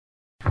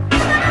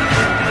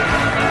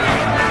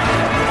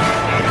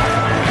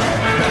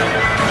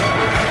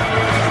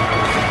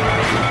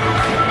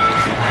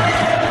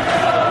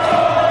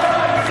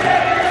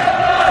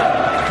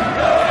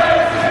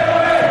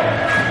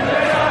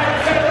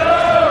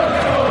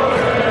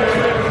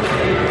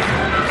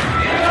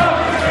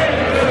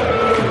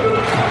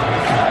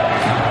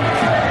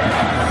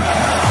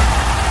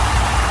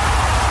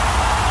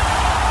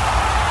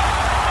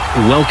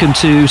welcome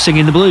to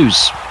Singing the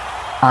Blues.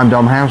 I'm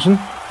Dom Housen.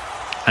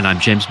 And I'm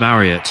James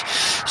Marriott.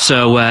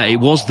 So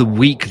it was the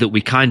week that we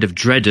kind of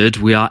dreaded.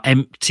 We are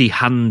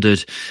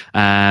empty-handed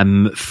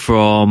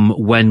from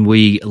when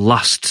we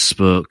last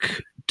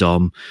spoke,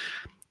 Dom.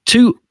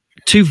 Two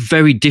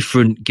very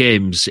different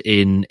games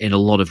in a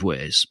lot of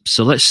ways.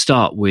 So let's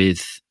start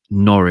with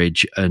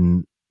Norwich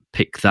and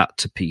pick that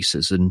to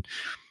pieces. And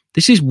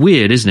this is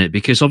weird, isn't it?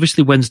 Because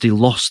obviously Wednesday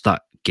lost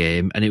that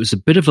game and it was a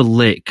bit of a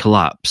late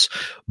collapse.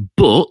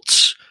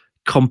 But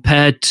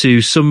compared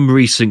to some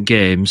recent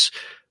games,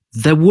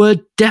 there were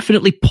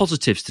definitely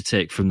positives to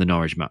take from the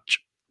Norwich match.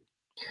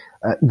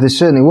 There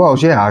certainly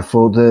was, yeah. I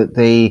thought that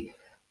the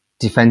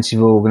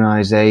defensive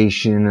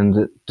organisation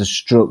and the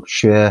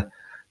structure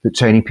that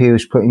Tony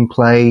Pulis put in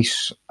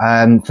place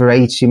for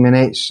 80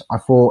 minutes, I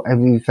thought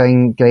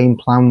everything game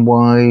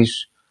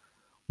plan-wise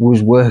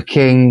was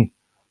working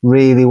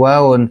really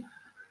well.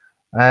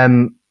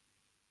 And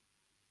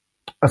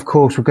of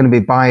course, we're going to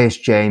be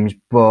biased, James,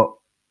 but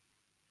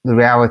the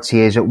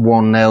reality is at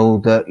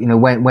 1-0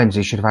 that,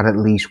 Wednesday should have had at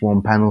least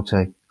one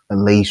penalty, at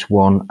least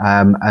one.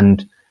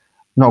 And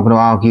not going to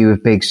argue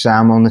with Big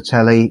Sam on the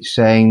telly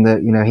saying that,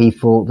 he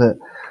thought that,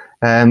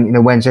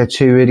 Wednesday had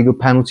two really good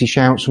penalty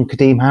shouts from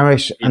Kadeem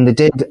Harris, and they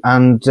did.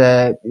 And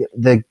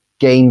the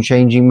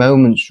game-changing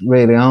moments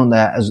really aren't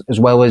there, as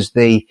well as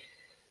the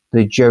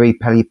Joey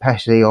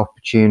Pelupessy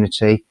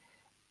opportunity.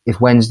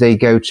 If Wednesday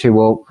go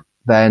 2 up,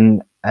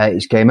 then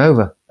it's game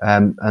over.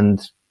 And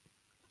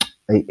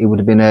it would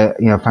have been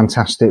a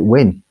fantastic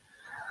win.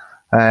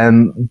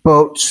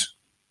 But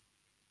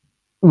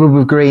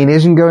Rugby Green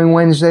isn't going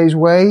Wednesday's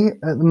way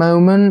at the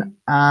moment.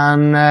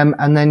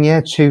 And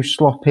then, two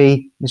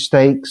sloppy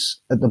mistakes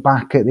at the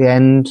back at the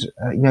end,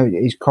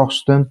 it's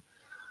cost them.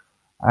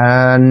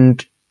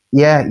 And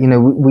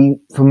we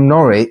from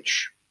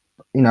Norwich,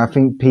 I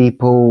think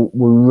people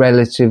were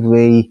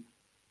relatively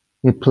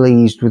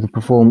pleased with the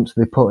performance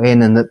they put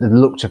in and that they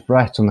looked a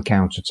threat on the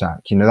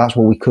counter-attack. That's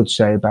what we could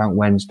say about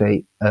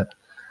Wednesday at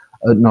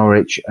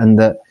Norwich, and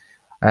that,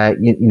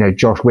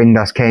 Josh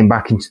Windass came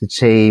back into the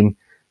team,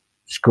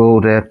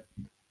 scored a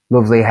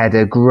lovely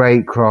header,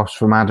 great cross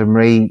from Adam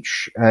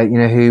Reach,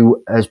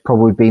 who has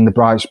probably been the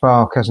bright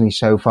spark, hasn't he,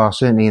 so far,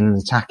 certainly in an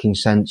attacking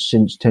sense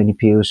since Tony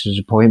Pulis'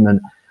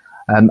 appointment.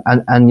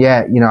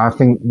 I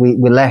think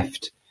we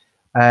left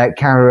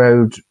Carrow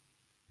Road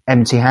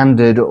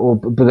empty-handed,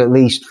 but at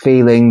least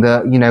feeling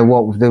that,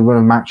 with the run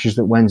of matches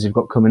that Wednesday have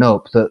got coming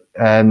up, that,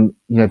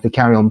 if they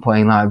carry on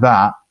playing like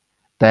that,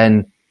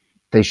 then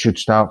they should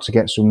start to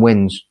get some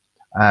wins.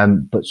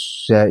 But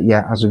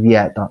as of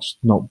yet, that's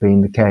not been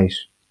the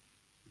case.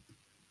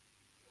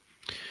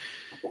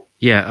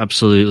 Yeah,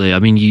 absolutely. I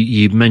mean,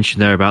 you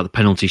mentioned there about the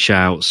penalty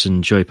shouts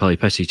and Joey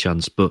Pelupessy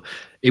chance, but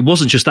it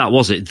wasn't just that,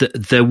 was it?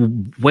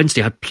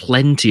 Wednesday had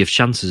plenty of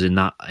chances in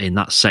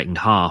that second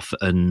half,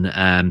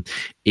 and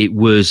it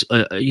was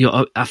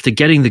after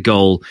getting the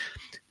goal,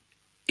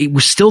 it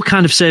was still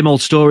kind of same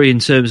old story in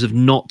terms of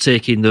not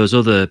taking those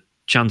other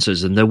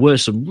chances, and there were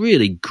some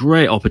really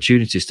great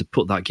opportunities to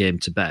put that game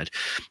to bed.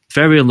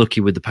 Very unlucky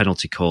with the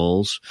penalty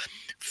calls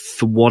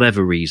for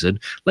whatever reason.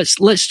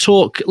 Let's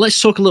talk a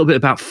little bit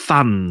about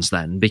fans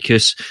then,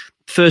 because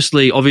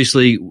firstly,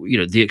 obviously,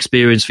 the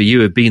experience for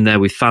you of being there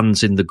with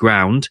fans in the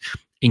ground,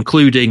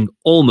 including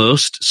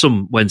almost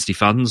some Wednesday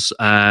fans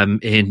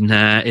in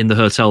the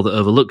hotel that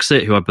overlooks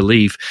it, who I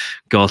believe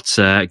got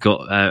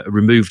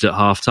removed at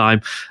half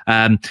time.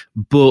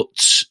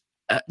 But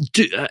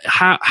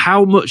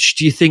how much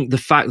do you think the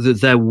fact that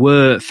there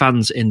were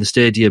fans in the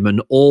stadium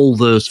and all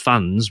those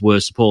fans were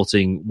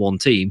supporting one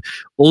team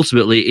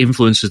ultimately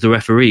influences the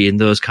referee in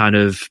those kind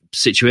of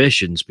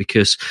situations?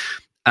 Because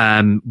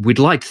we'd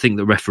like to think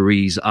that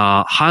referees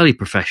are highly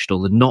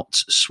professional and not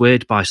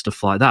swayed by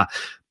stuff like that.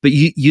 But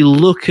you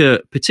look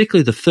at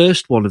particularly the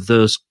first one of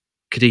those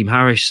Kadeem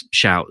Harris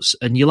shouts,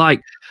 and you're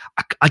like,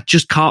 I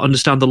just can't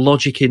understand the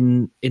logic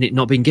in it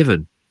not being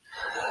given.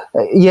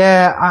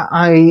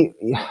 I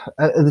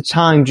at the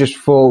time just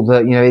thought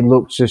that, it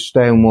looked a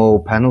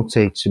stonewall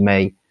penalty to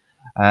me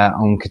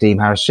on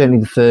Kadeem Harris. Certainly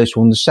the first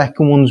one. The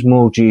second one's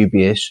more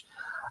dubious.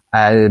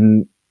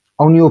 On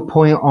your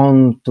point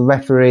on the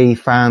referee,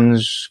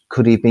 fans,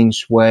 could he have been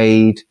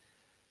swayed?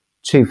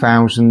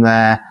 2,000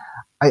 there.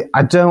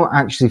 I don't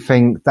actually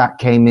think that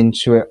came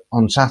into it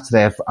on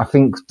Saturday. I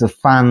think the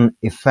fan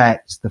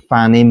effect, the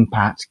fan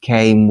impact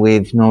came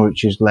with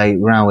Norwich's late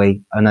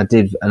rally. And I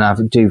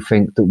do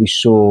think that we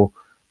saw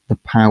the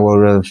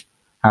power of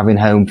having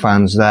home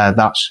fans there.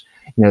 That's,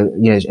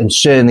 and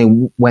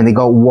certainly when they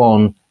got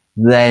one,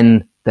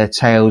 then their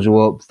tails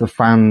were up, the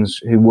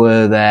fans who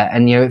were there.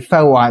 And, it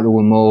felt like there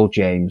were more,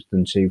 James,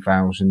 than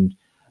 2,000,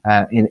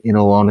 in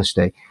all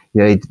honesty.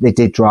 They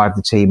did drive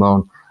the team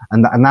on.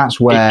 And that's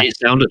where it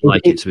sounded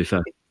like it, to be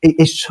fair.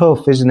 It's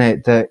tough, isn't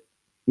it? That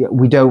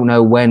we don't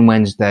know when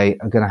Wednesday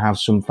are going to have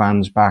some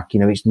fans back.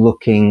 It's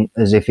looking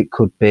as if it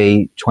could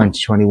be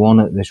 2021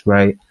 at this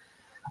rate.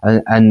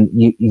 And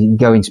you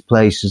go into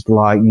places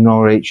like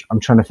Norwich.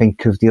 I'm trying to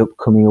think of the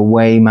upcoming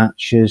away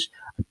matches.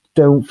 I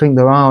don't think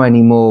there are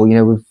any more,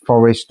 with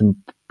Forest and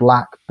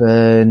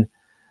Blackburn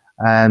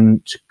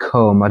to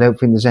come. I don't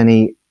think there's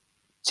any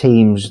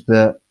teams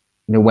that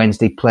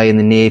Wednesday play in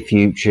the near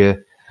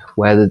future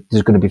where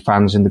there's going to be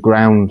fans in the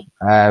ground,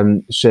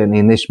 certainly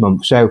in this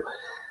month. So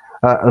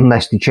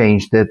unless they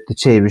change the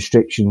tier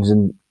restrictions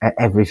and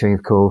everything,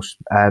 of course,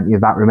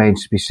 that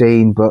remains to be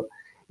seen. But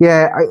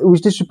yeah, it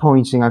was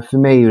disappointing for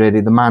me,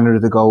 really, the manner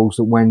of the goals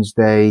that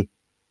Wednesday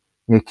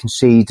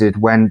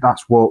conceded, when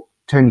that's what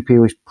Tony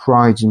Pulis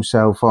prides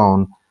himself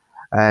on.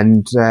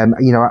 And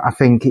I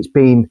think it's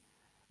been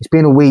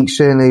a week,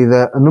 certainly,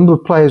 that a number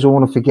of players I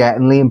want to forget,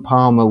 and Liam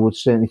Palmer would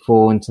certainly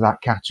fall into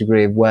that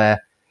category of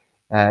where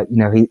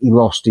he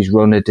lost his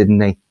runner, didn't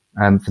he,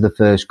 for the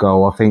first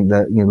goal. I think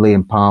that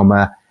Liam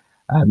Palmer,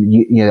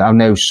 I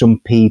know some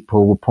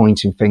people were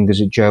pointing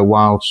fingers at Joe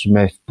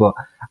Wildsmith, but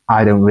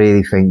I don't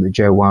really think that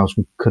Joe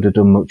Wildsmith could have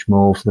done much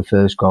more for the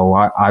first goal.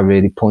 I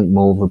really point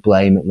more of the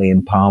blame at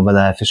Liam Palmer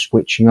there for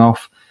switching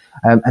off.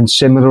 And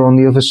similar on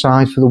the other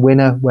side for the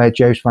winner, where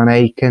Joost van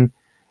Aken,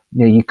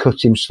 you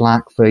cut him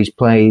slack for his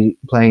playing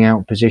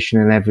out position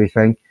and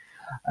everything.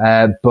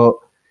 But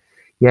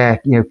yeah,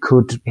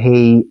 could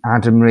he,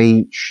 Adam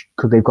Reach,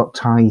 could they've got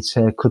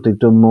tighter? Could they've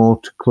done more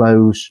to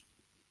close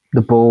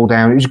the ball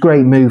down? It was a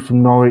great move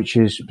from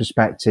Norwich's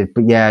perspective.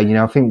 But yeah,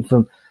 I think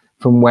from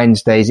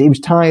Wednesdays, it was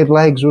tired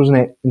legs, wasn't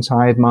it? And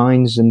tired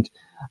minds. And,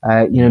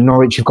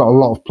 Norwich have got a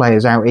lot of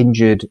players out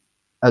injured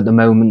at the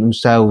moment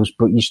themselves,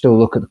 but you still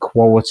look at the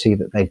quality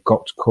that they've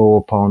got to call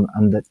upon,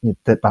 and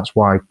that's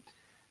why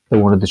they're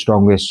one of the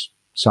strongest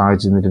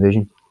sides in the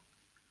division.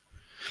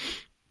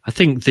 I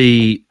think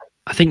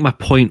my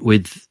point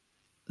with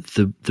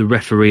the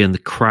referee and the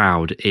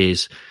crowd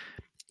is,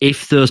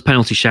 if those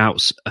penalty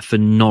shouts are for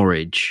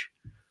Norwich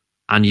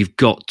and you've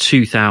got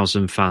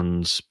 2,000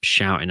 fans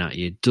shouting at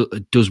you,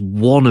 does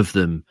one of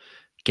them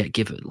get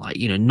given?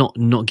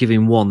 Not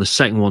giving one, the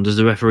second one, does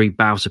the referee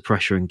bow to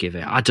pressure and give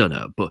it? I don't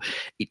know, but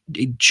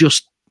it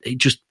just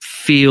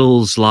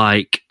feels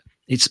like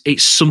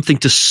it's something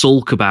to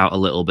sulk about a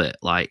little bit.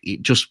 Like,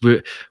 it just,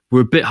 we're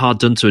a bit hard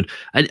done to.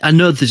 And I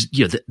know there's,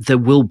 there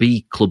will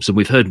be clubs, and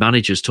we've heard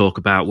managers talk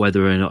about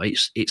whether or not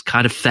it's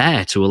kind of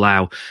fair to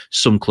allow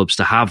some clubs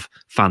to have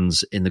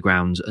fans in the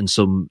ground and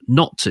some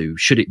not to.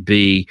 Should it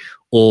be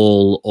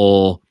all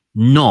or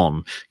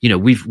none?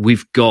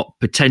 We've got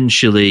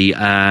potentially,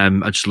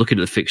 I'm just looking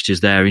at the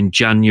fixtures there, in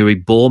January,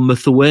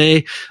 Bournemouth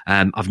away.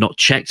 I've not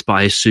checked, but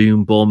I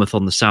assume Bournemouth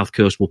on the south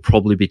coast will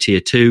probably be tier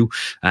 2.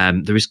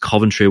 There is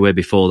Coventry away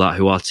before that,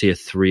 who are tier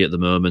 3 at the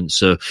moment,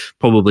 so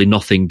probably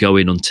nothing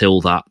going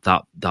until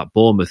that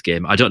Bournemouth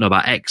game. I don't know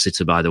about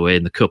Exeter, by the way,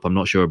 in the cup. I'm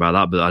not sure about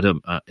that,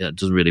 but it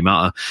doesn't really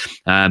matter.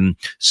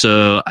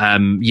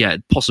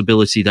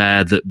 Possibility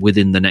there that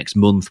within the next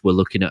month we're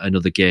looking at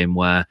another game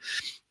where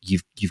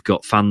you've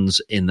got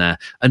fans in there.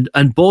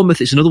 And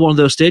Bournemouth, it's another one of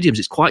those stadiums.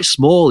 It's quite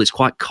small, it's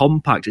quite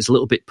compact, it's a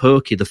little bit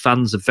perky. The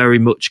fans are very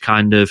much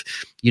kind of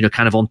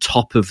on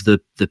top of the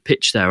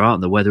pitch there,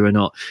 aren't they? Whether or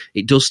not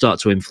it does start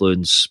to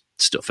influence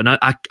stuff. And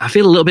I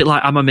feel a little bit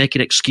like, am I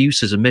making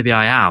excuses? And maybe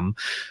I am,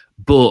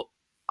 but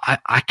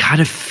I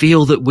kind of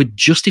feel that we're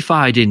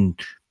justified in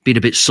being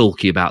a bit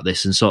sulky about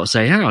this and sort of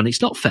say, hang on,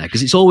 it's not fair,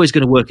 because it's always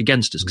going to work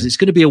against us, because it's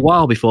going to be a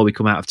while before we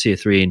come out of tier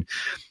 3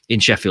 in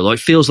Sheffield, or it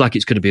feels like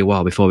it's going to be a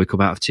while before we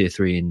come out of tier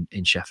 3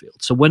 in Sheffield.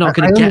 So we're not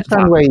going to get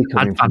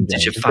that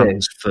advantage of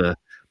fans for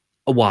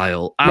a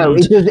while. And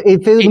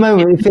it feels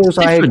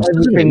like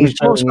everything is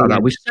going about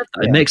that. We've said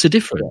that. It makes a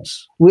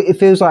difference. It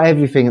feels like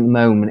everything at the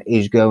moment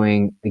is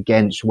going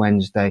against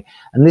Wednesday.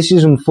 And this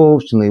is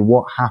unfortunately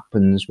what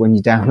happens when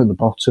you're down at the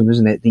bottom,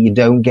 isn't it? That you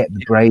don't get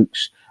the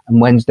breaks,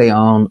 and Wednesday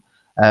aren't,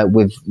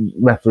 with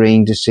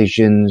refereeing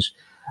decisions,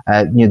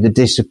 the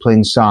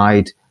discipline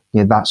side.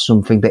 That's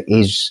something that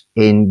is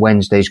in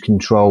Wednesday's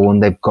control,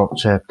 and they've got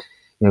to,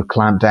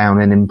 clamp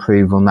down and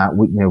improve on that.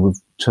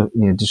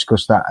 We've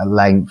discussed that at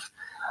length.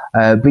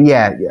 But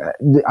yeah,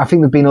 I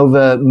think there've been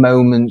other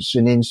moments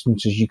and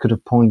instances you could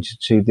have pointed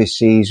to this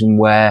season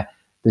where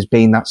there's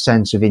been that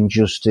sense of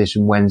injustice,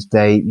 and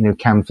Wednesday,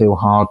 can feel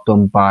hard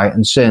done by,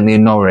 and certainly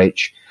in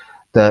Norwich,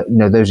 that,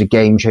 those are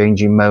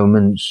game-changing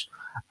moments.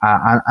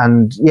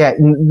 And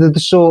the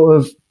sort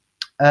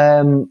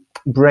of,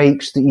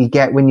 breaks that you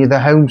get when you're the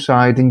home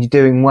side and you're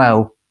doing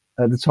well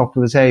at the top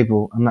of the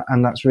table,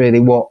 and that's really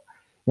what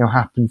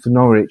happened for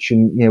Norwich,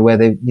 and where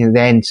they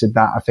entered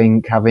that, I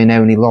think, having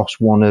only lost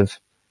one of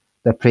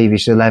their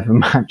previous 11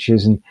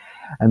 matches, and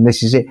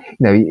this is it.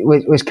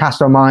 Let's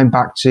cast our mind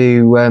back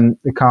to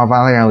the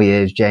Carvalhal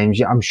years, James.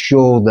 I'm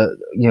sure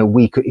that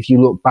we could, if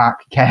you look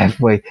back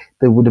carefully,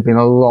 there would have been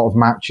a lot of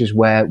matches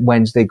where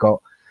Wednesday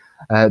got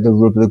the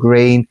rub of the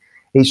green.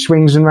 It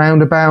swings and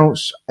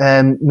roundabouts.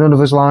 None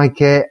of us like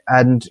it.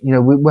 And,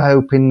 we're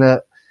hoping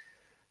that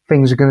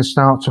things are going to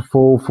start to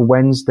fall for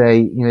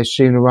Wednesday,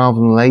 sooner rather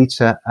than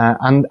later.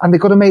 And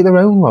they've got to make their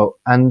own luck.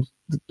 And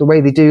the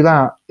way they do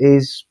that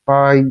is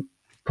by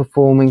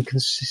performing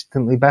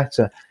consistently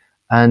better.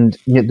 And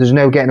there's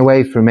no getting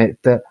away from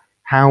it that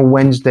how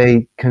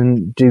Wednesday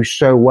can do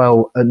so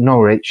well at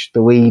Norwich,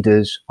 the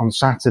leaders, on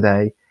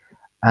Saturday,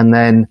 and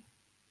then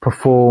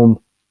perform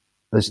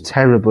as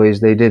terribly as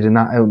they did in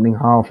that opening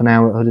half an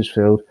hour at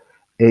Huddersfield,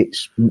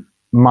 it's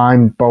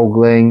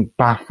mind-boggling,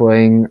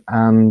 baffling,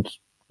 and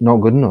not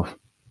good enough.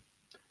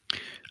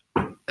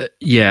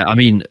 Yeah, I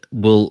mean,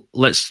 we'll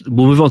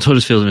move on to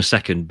Huddersfield in a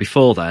second.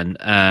 Before then,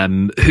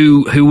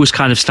 who was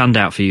kind of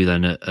standout for you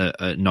then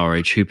at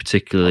Norwich? Who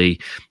particularly,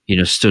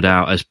 stood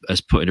out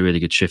as putting a really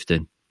good shift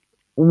in?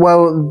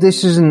 Well,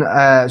 this isn't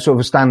sort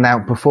of a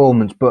standout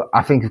performance, but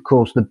I think, of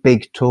course, the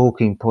big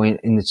talking point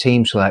in the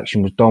team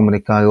selection was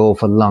Dominic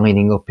Iorfa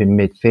lining up in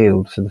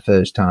midfield for the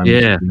first time.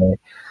 Yeah.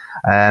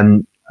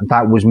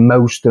 That was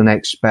most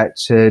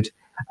unexpected.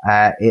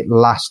 It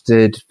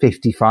lasted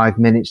 55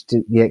 minutes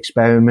to the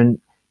experiment.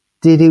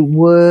 Did it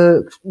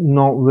work?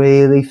 Not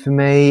really for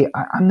me.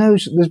 I know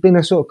there's been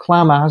a sort of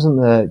clamour, hasn't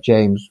there,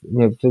 James,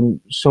 from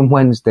some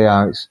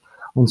Wednesdayites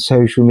on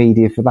social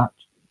media for that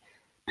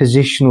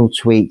positional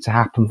tweak to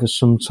happen for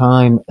some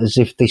time, as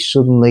if they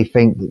suddenly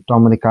think that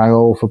Dominic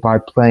Iorfa, by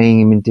playing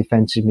him in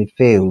defensive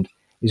midfield,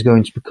 is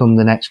going to become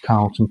the next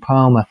Carlton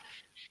Palmer.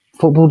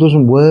 Football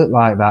doesn't work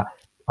like that.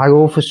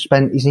 Iorfa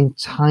spent his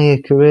entire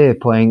career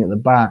playing at the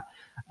back,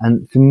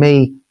 and for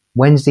me,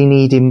 Wednesday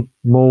need him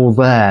more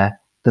there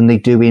than they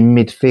do in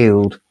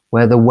midfield,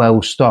 where they're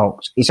well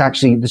stocked. It's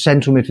actually the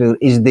central midfield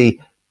is the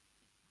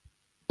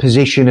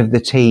position of the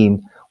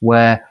team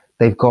where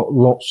they've got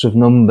lots of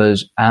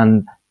numbers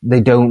and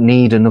they don't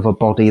need another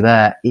body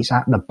there. It's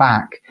at the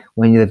back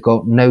when they've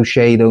got no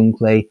Shea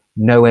Dunkley,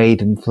 no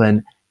Aidan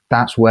Flint.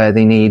 That's where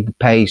they need the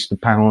pace, the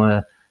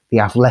power, the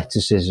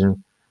athleticism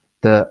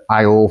that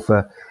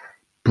Iorfa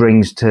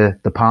brings to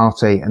the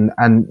party.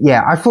 And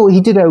yeah, I thought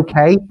he did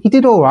okay. He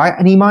did all right,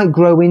 and he might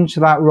grow into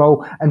that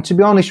role. And to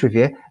be honest with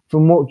you,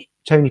 from what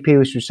Tony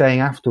Pulis was saying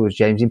afterwards,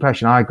 James, the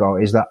impression I got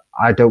is that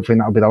I don't think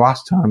that'll be the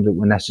last time that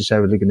we're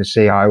necessarily going to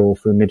see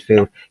Iorfa in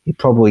midfield. He'd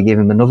probably give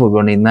him another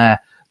run in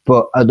there.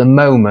 But at the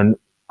moment,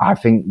 I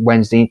think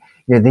Wednesday,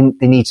 they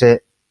need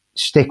to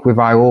stick with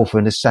Iorfa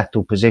in a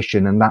settled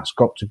position, and that's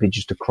got to be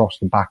just across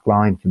the back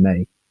line for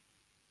me.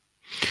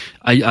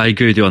 I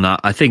agree with you on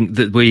that. I think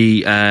that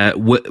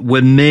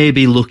we're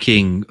maybe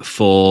looking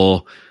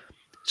for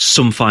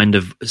some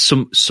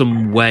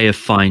way of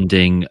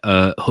finding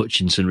a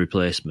Hutchinson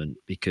replacement,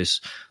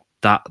 because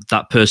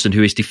that person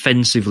who is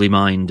defensively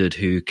minded,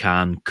 who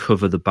can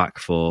cover the back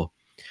four.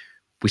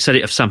 We said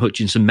it of Sam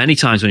Hutchinson many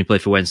times when he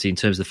played for Wednesday, in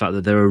terms of the fact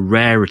that they're a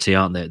rarity,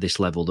 aren't they, at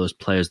this level? Those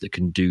players that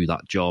can do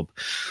that job,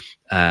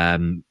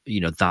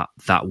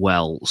 that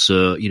well.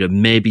 So,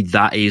 maybe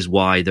that is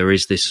why there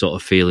is this sort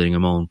of feeling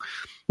among.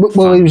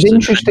 Well, it was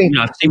interesting.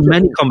 I've seen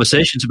many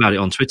conversations about it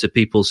on Twitter.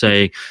 People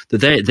saying that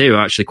they were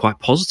actually quite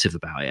positive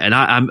about it, and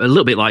I'm a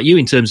little bit like you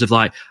in terms of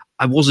like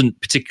I wasn't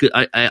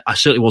particularly. I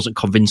certainly wasn't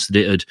convinced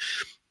that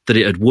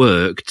it had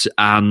worked,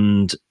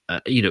 and.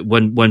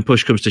 When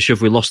push comes to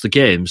shove, we lost the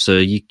game. So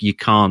you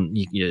can't.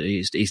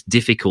 It's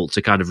difficult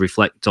to kind of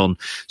reflect on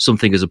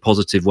something as a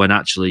positive when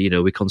actually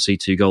we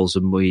concede 2 goals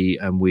and we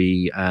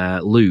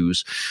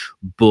lose.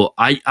 But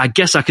I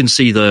guess I can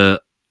see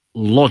the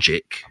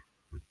logic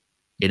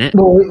in it.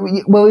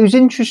 Well, it was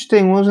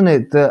interesting, wasn't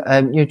it, that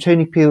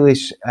Tony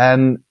Pulis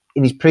in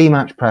his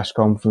pre-match press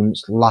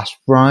conference last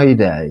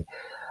Friday.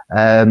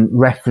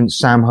 Referenced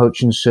Sam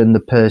Hutchinson, the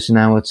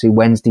personality,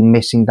 Wednesday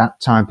missing that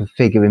type of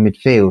figure in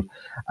midfield,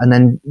 and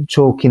then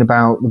talking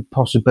about the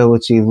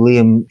possibility of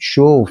Liam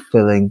Shaw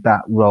filling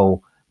that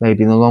role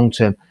maybe in the long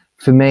term.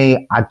 For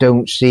me, I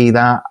don't see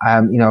that. I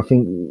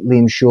think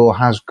Liam Shaw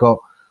has got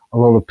a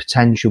lot of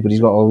potential, but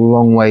he's got a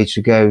long way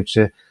to go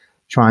to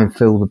try and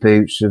fill the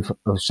boots of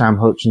Sam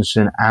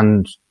Hutchinson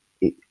and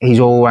his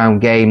all-round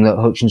game that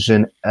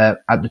Hutchinson,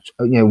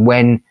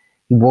 when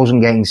he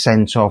wasn't getting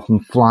sent off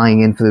and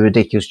flying in for the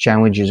ridiculous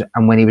challenges,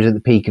 and when he was at the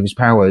peak of his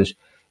powers,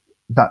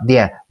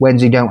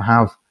 Wednesday don't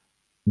have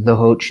the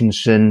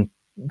Hutchinson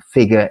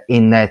figure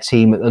in their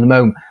team at the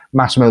moment.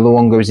 Massimo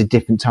Luongo is a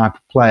different type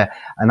of player,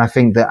 and I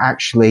think that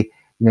actually,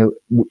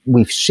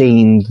 we've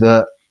seen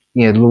that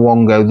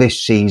Luongo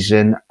this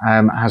season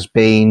has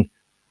been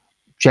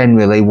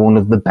generally one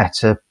of the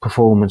better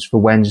performers for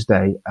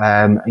Wednesday,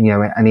 and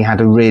he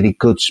had a really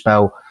good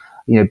spell,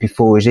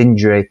 before his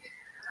injury.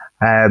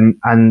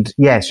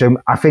 So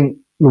I think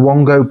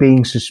Luongo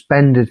being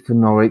suspended for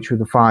Norwich with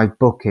the 5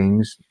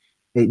 bookings,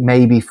 it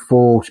maybe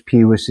forced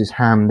Pulis'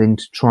 hand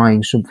into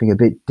trying something a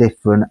bit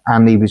different,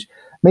 and he was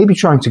maybe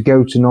trying to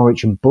go to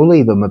Norwich and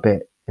bully them a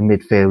bit in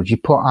midfield. You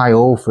put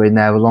Iorfa in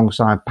there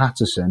alongside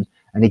Patterson,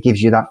 and it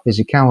gives you that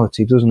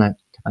physicality, doesn't it?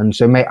 And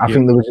so I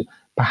think there was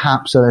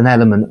perhaps an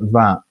element of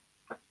that.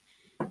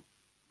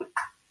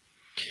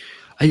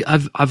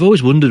 I've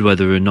always wondered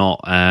whether or not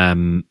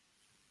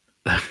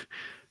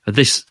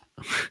this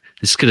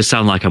is going to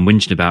sound like I'm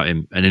whinging about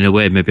him, and in a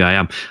way maybe I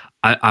am.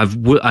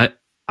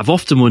 I've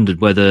often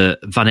wondered whether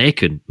Van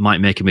Aken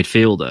might make a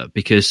midfielder,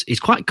 because he's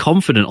quite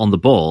confident on the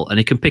ball and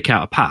he can pick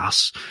out a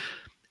pass.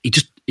 He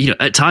just,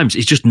 at times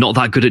he's just not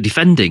that good at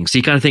defending. So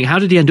you kind of think, how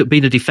did he end up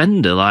being a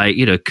defender? Like,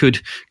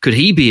 could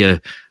he be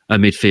a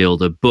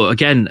midfielder? But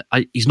again,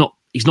 he's not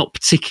he's not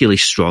particularly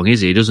strong,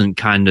 is he? He doesn't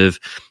kind of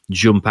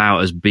jump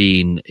out as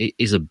being,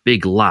 he's a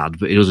big lad,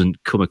 but he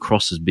doesn't come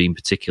across as being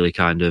particularly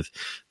kind of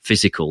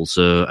physical.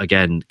 So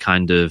again,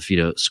 kind of,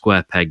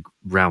 square peg,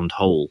 round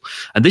hole.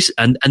 And this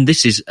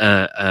is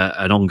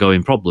an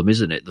ongoing problem,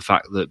 isn't it? The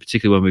fact that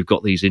particularly when we've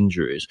got these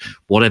injuries,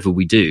 whatever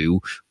we do,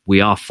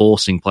 we are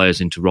forcing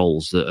players into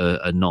roles that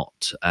are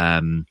not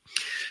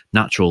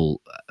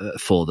natural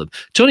for them.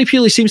 Tony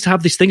Purley seems to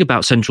have this thing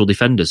about central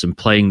defenders and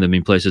playing them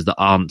in places that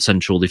aren't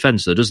central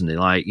defence, doesn't he?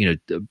 Like,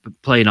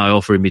 playing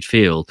Iorfa in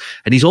midfield.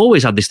 And he's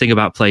always had this thing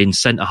about playing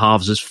centre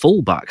halves as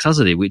fullbacks,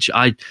 hasn't he? Which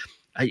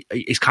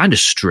it's kind of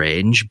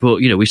strange, but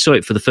we saw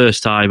it for the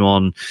first time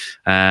on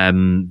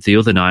the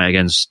other night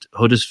against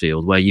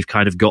Huddersfield, where you've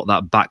kind of got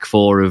that back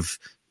four of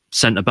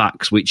centre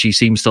backs, which he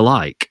seems to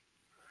like.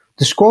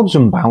 The squad's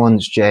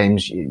unbalanced,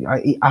 James.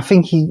 I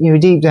think he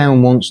deep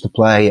down wants to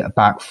play a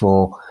back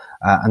four,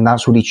 and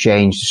that's what he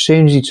changed as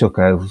soon as he took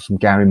over from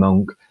Gary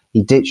Monk.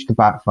 He ditched the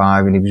back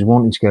five, and he was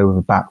wanting to go with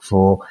a back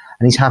four,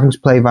 and he's having to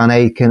play Van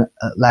Aken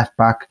at left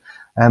back,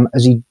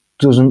 as he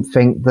doesn't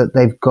think that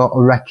they've got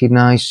a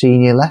recognised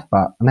senior left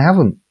back, and they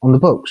haven't on the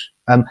books.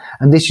 And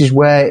this is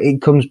where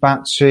it comes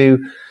back to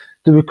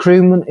the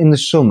recruitment in the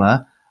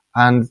summer,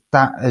 and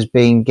that has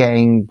been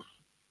getting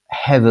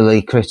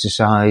heavily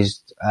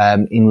criticised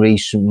in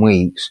recent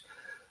weeks.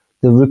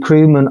 The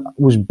recruitment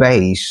was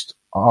based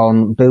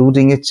on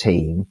building a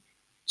team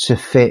to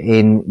fit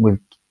in with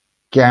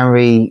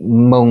Gary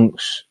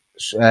Monk's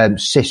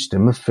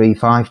system of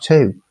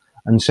 3-5-2.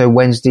 And so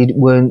Wednesday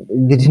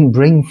they didn't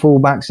bring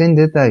fullbacks in,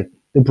 did they?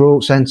 They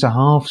brought centre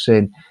halves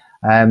in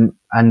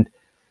and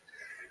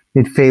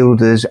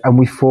midfielders, and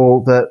we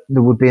thought that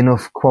there would be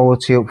enough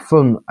quality up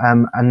front.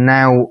 And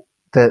now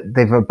that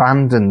they've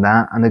abandoned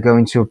that and are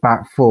going to a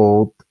back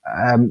four,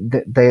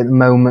 they at the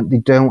moment they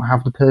don't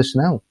have the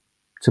personnel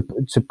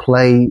to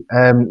play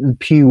the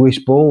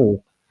purest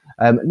ball.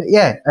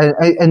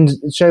 And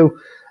so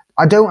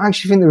I don't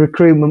actually think the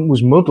recruitment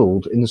was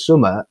muddled in the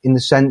summer, in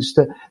the sense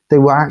that they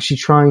were actually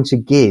trying to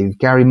give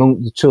Gary Monk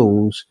the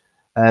tools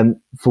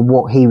for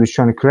what he was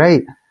trying to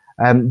create.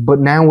 But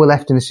now we're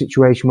left in a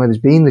situation where there's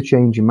been the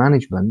change in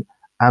management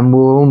and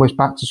we're almost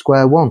back to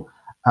square one.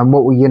 And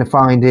what we're going to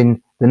find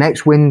in the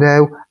next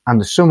window and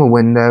the summer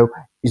window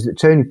is that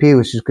Tony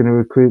Pulis is going to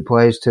recruit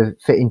players to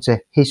fit into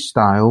his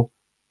style,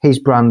 his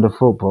brand of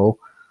football.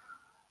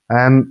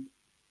 But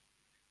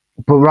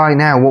right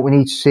now, what we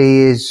need to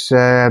see is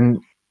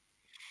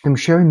them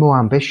showing more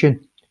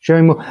ambition,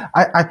 showing more.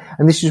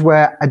 And this is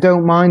where I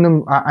don't mind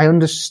them. I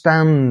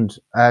understand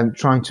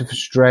trying to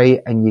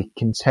frustrate, and you're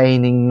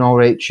containing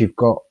Norwich. You've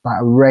got that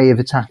array of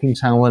attacking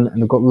talent,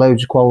 and they've got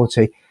loads of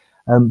quality.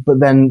 But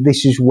then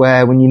this is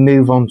where, when you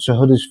move on to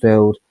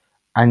Huddersfield,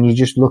 and you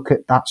just look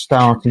at that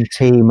starting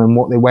team and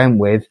what they went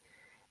with,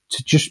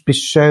 to just be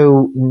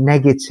so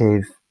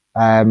negative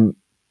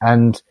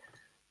and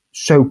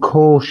so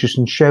cautious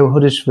and show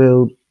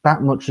Huddersfield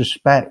that much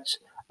respect,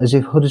 as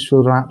if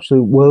Huddersfield are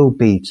absolute world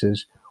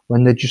beaters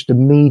when they're just a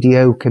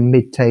mediocre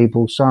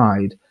mid-table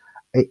side.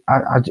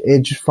 I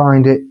just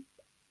find it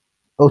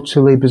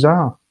utterly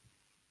bizarre.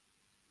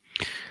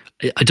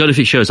 I don't know if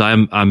it shows.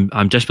 I'm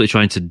desperately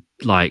trying to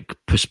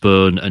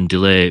postpone and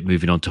delay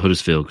moving on to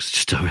Huddersfield because I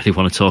just don't really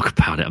want to talk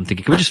about it. I'm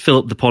thinking, can we just fill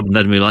up the pod and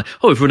then be like,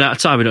 we've run out of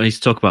time, we don't need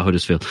to talk about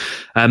Huddersfield.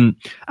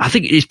 I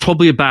think it's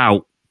probably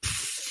about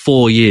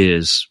 4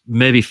 years,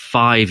 maybe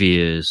 5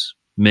 years,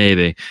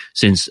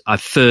 since I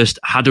first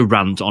had a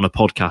rant on a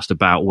podcast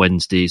about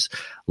Wednesday's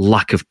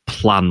lack of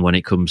plan when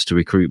it comes to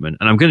recruitment.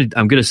 And I'm going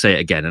to say it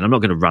again, and I'm not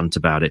going to rant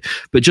about it,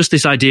 but just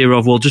this idea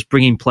of, just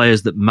bringing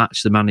players that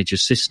match the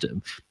manager's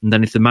system, and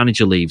then if the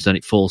manager leaves, then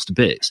it falls to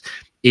bits,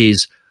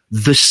 is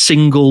the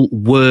single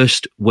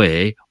worst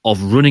way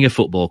of running a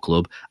football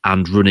club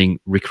and running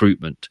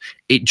recruitment.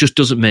 It just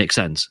doesn't make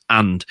sense.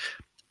 And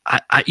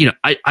I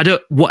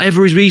don't,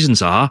 whatever his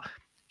reasons are,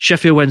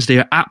 Sheffield Wednesday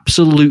are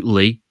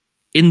absolutely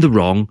in the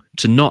wrong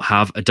to not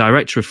have a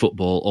director of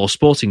football or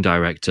sporting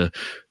director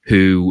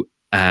who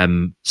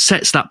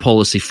sets that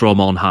policy from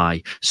on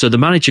high. So the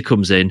manager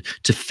comes in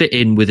to fit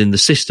in within the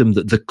system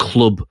that the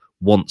club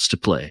wants to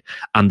play.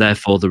 And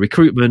therefore the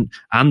recruitment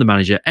and the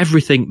manager,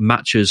 everything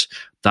matches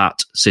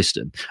that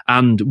system.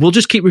 And we'll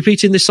just keep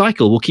repeating this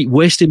cycle. We'll keep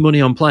wasting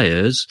money on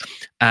players.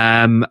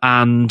 And,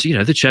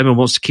 the chairman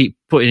wants to keep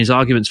putting his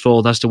arguments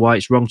forward as to why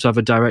it's wrong to have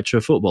a director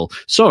of football.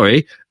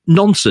 Sorry,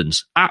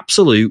 nonsense,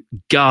 absolute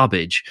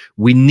garbage.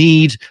 We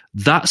need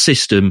that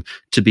system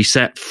to be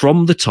set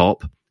from the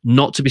top,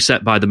 not to be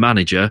set by the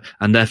manager,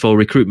 and therefore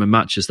recruitment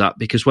matches that,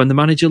 because when the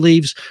manager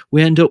leaves,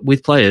 we end up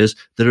with players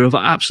that are of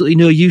absolutely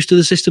no use to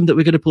the system that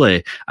we're going to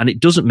play, and it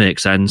doesn't make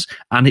sense,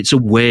 and it's a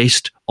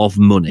waste of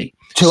money.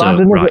 I'm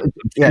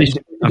finished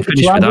with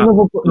that.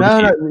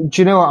 No,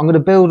 do you know what? I'm going to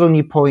build on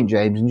your point,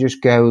 James, and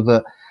just go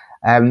that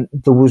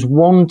there was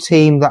one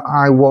team that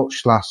I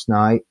watched last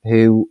night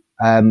who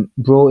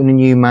brought in a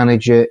new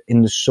manager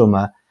in the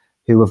summer,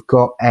 who have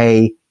got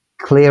a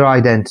clear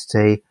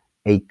identity,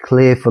 a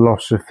clear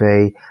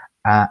philosophy,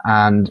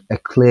 and a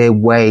clear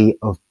way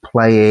of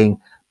playing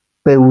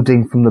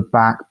building from the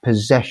back,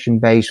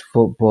 possession-based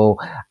football,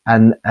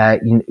 and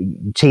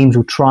teams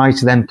will try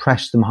to then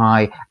press them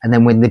high, and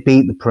then when they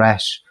beat the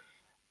press,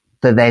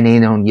 they're then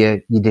in on your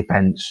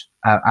defence.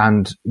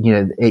 And,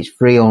 it's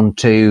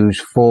 3-on-2s,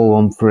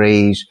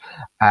 4-on-3s,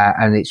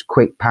 and it's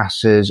quick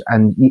passes.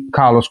 And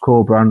Carlos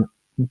Corberán,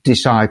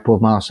 disciple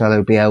of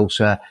Marcelo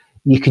Bielsa,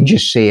 you can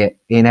just see it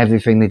in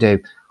everything they do.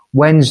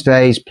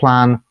 Wednesday's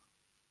plan,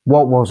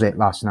 what was it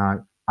last night?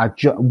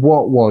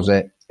 What was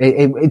it?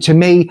 It, to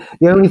me,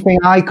 the only thing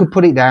I could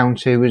put it down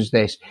to was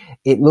this.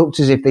 It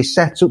looked as if they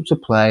set up to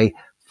play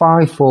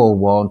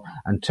 5-4-1,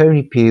 and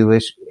Tony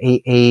Pulis,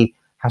 he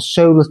has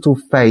so little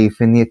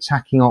faith in the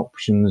attacking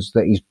options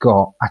that he's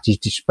got at his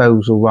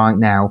disposal right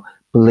now,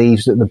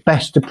 believes that the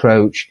best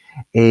approach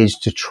is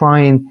to try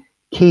and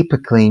keep a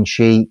clean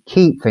sheet,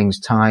 keep things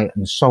tight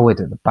and solid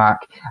at the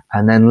back,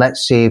 and then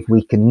let's see if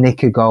we can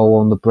nick a goal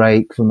on the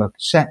break from a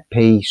set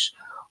piece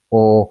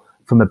or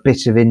from a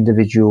bit of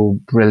individual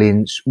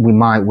brilliance. We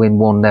might win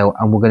 1-0,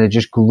 and we're going to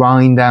just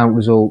grind out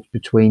results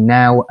between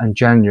now and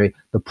January.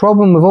 The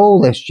problem with all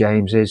this,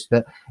 James, is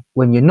that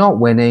when you're not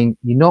winning,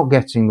 you're not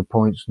getting the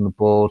points on the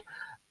board.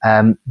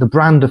 The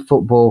brand of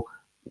football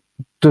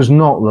does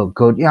not look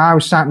good. I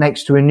was sat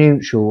next to a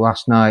neutral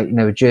last night,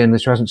 a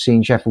journalist who hasn't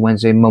seen Sheffield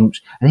Wednesday in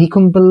months, and he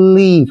couldn't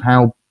believe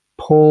how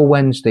poor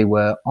Wednesday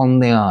were on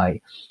the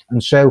eye.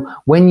 And so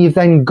when you've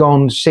then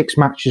gone 6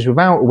 matches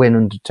without a win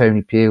under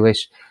Tony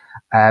Pulis,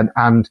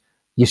 and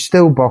you're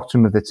still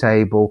bottom of the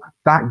table,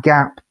 that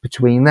gap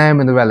between them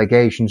and the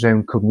relegation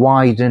zone could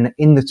widen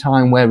in the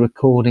time we're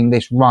recording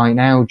this right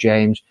now,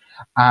 James.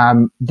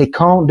 They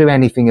can't do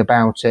anything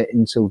about it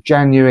until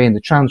January in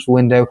the transfer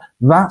window.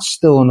 That's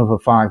still another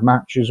 5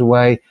 matches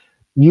away.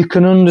 You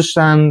can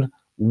understand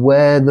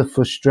where the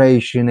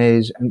frustration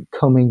is and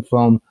coming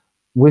from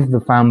with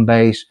the fan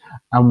base,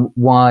 and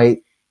why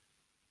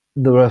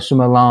there are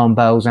some alarm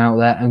bells out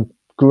there and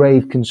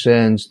grave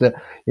concerns that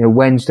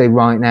Wednesday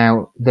right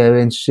now they're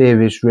in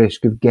serious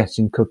risk of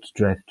getting cut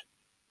adrift.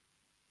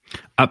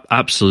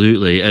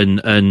 Absolutely,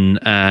 and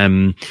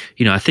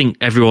I think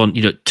everyone,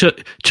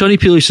 Tony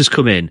Pulis has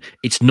come in.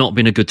 It's not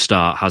been a good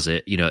start, has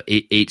it?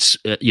 It's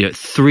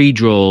 3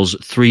 draws,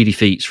 3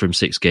 defeats from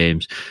 6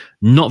 games.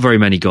 Not very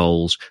many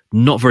goals.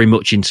 Not very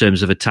much in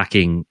terms of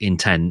attacking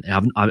intent.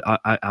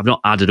 I've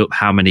not added up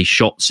how many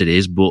shots it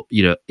is, but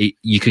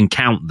you can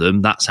count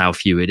them. That's how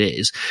few it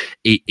is.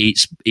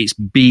 It's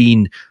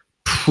been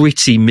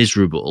pretty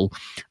miserable,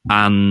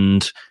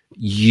 and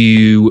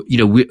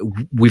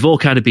we've all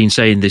kind of been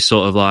saying this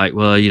sort of like,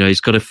 well, he's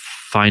got to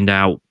find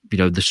out,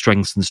 the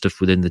strengths and stuff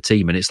within the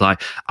team. And it's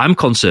like, I'm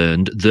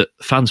concerned that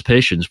fans'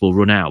 patience will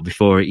run out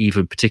before it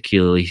even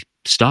particularly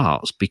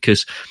starts,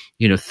 because,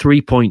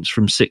 3 points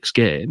from 6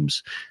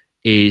 games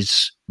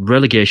is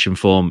relegation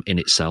form in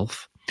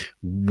itself.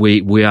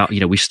 We are,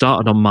 we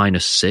started on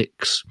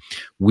 -6.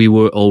 We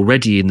were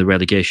already in the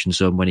relegation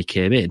zone when he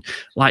came in.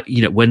 Like,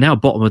 we're now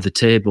bottom of the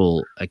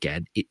table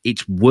again.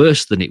 It's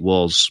worse than it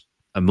was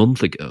a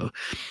month ago.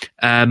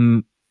 What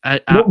I'm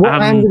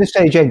going to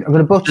say, James, I'm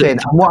going to butt in. And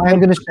what I'm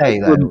going to say,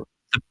 though,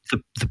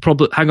 the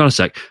problem. Hang on a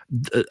sec,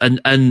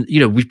 and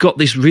we've got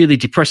this really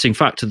depressing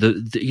factor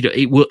that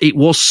it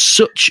was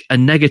such a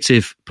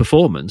negative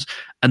performance,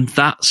 and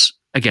that's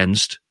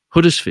against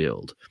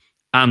Huddersfield.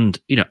 And,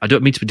 I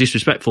don't mean to be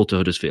disrespectful to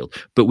Huddersfield,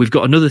 but we've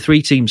got another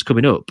 3 teams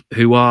coming up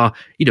who are,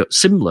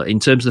 similar in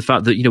terms of the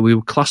fact that, we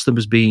would class them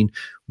as being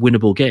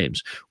winnable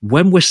games.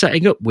 When we're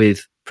setting up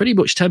with pretty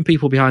much 10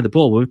 people behind the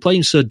ball, when we're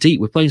playing so deep,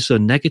 we're playing so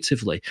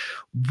negatively,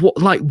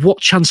 what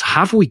chance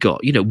have we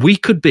got? We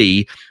could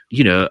be,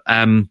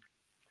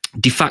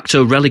 de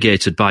facto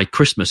relegated by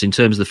Christmas, in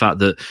terms of the fact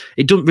that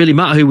it doesn't really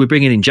matter who we're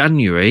bringing in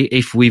January.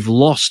 If we've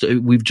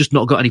just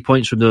not got any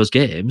points from those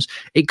games,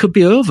 it could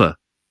be over.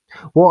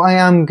 What I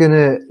am going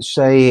to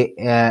say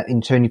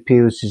in Tony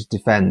Pulis'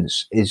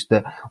 defence is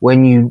that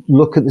when you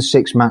look at the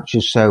 6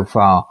 matches so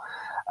far,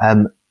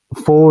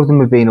 4 of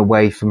them have been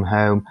away from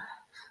home,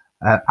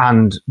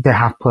 and they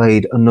have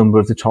played a number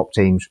of the top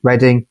teams: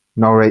 Reading,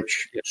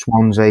 Norwich,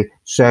 Swansea.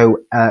 So,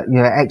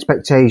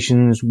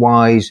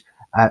 expectations-wise,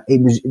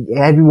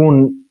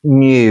 everyone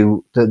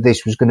knew that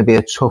this was going to be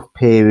a tough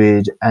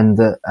period, and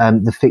that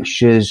the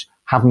fixtures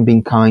haven't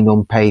been kind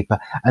on paper.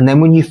 And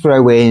then when you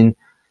throw in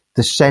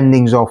the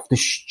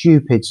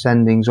stupid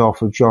sendings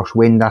off of Josh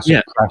Windass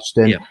at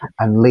Preston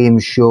and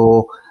Liam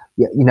Shaw.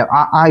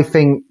 I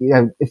think,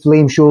 if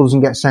Liam Shaw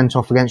doesn't get sent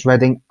off against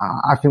Reading,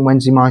 I think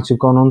Wednesday might have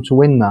gone on to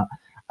win that.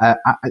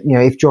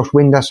 If Josh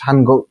Windass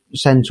hadn't got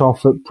sent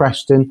off at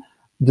Preston,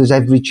 there's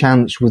every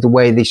chance with the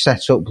way they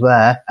set up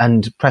there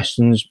and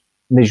Preston's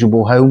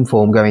miserable home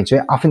form going to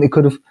it, I think they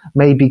could have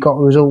maybe got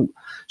a result.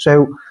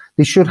 So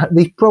they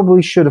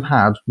probably should have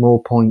had more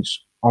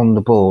points on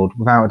the board,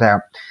 without a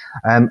doubt.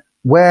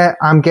 Where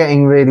I'm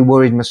getting really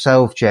worried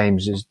myself,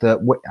 James, is that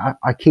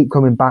I keep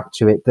coming back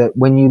to it, that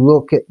when you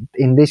look at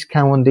in this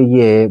calendar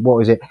year, what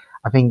is it?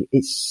 I think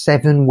it's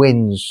 7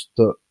 wins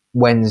that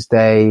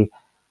Wednesday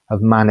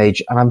have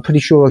managed. And I'm pretty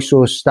sure I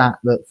saw a stat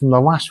that from the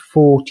last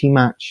 40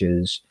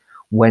 matches,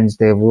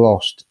 Wednesday have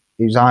lost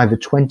it was either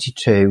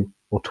 22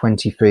 or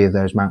 23 of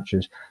those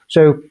matches.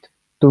 So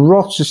the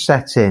rot is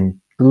set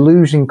in. The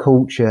losing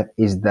culture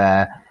is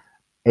there.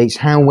 It's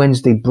how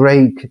Wednesday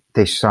break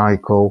this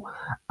cycle.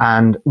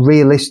 And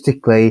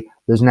realistically,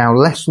 there's now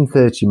less than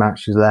 30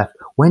 matches left.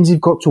 Wednesday've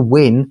got to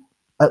win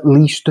at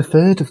least a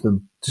third of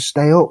them to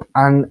stay up.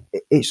 And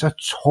it's a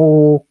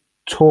tall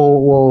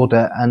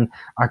order. And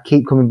I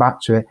keep coming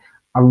back to it.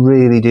 I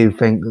really do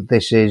think that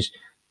this is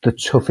the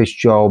toughest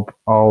job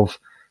of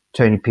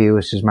Tony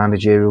Pulis'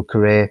 managerial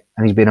career.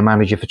 And he's been a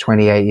manager for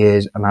 28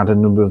 years and had a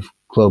number of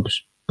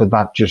clubs. But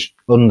that just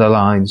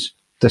underlines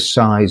the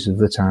size of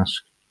the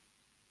task.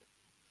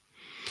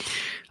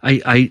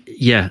 I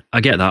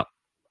get that.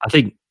 I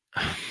think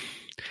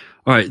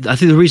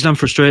the reason I'm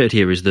frustrated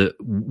here is that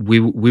we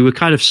were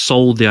kind of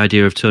sold the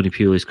idea of Tony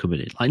Pulis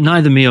coming in. Like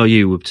neither me or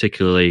you were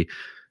particularly,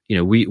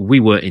 we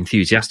weren't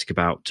enthusiastic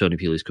about Tony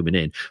Pulis coming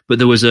in, but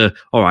there was all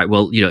right,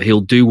 well, he'll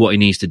do what he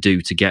needs to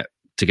do to get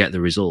the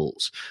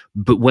results.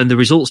 But when the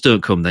results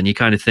don't come, then you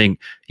kind of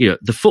think, the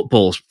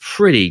football's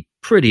pretty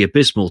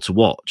abysmal to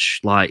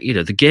watch. Like,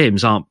 the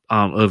games aren't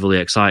overly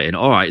exciting.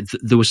 All right,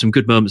 there were some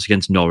good moments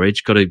against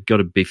Norwich. Got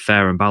to be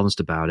fair and balanced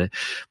about it.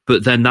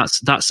 But then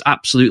that's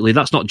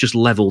not just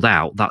leveled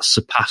out. That's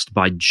surpassed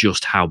by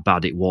just how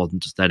bad it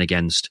was then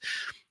against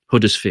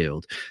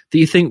Huddersfield. Do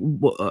you think?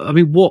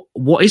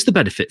 What is the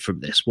benefit from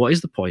this? What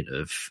is the point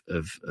of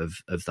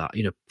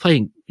that?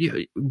 Playing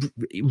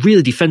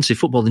really defensive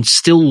football and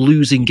still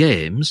losing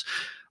games.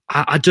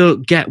 I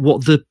don't get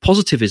what the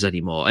positive is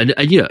anymore. And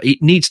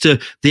it needs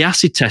to, the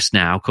acid test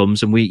now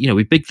comes, and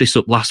we bigged this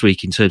up last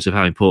week in terms of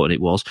how important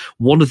it was.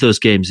 One of those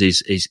games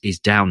is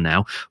down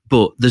now,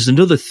 but there's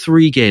another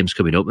 3 games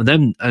coming up,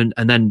 and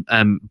then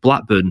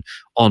Blackburn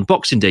on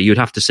Boxing Day, you'd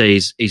have to say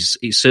is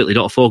certainly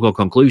not a foregone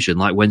conclusion.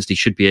 Like Wednesday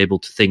should be able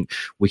to think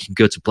we can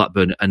go to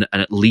Blackburn and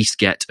at least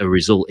get a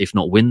result, if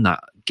not win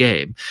that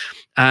game.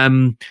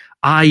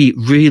 I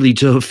really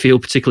don't feel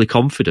particularly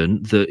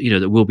confident that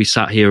that we'll be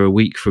sat here a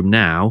week from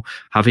now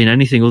having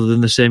anything other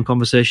than the same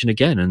conversation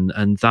again,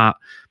 and that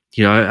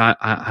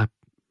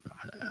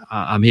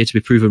I'm here to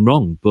be proven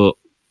wrong, but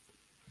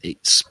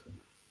it's.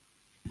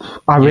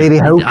 I really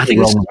hope. I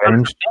think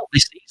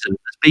this season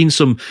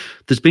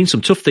there's been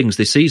some tough things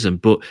this season,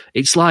 but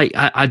it's like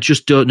I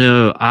just don't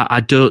know.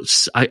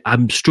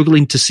 I'm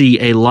struggling to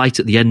see a light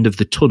at the end of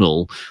the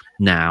tunnel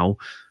now.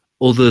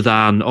 Other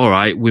than, all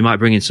right, we might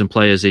bring in some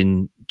players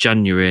in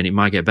January and it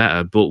might get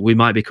better, but we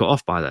might be cut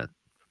off by then.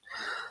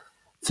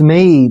 For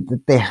me,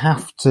 they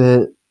have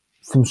to,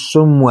 from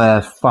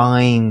somewhere,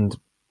 find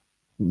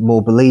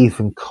more belief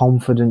and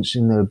confidence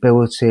in their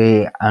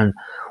ability. And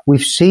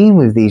we've seen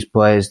with these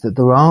players that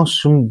there are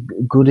some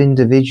good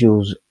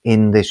individuals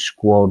in this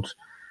squad.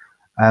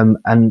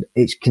 And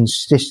its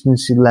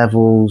consistency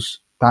levels,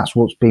 that's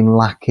what's been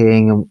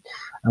lacking,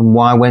 and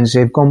why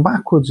Wednesday have gone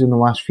backwards in the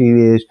last few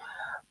years.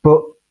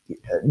 But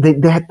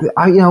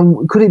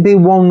could it be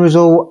one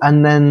result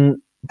and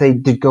then they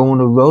did go on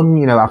a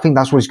run? I think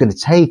that's what it's going to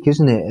take,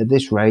 isn't it? At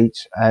this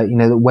rate,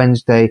 that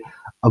Wednesday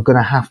are going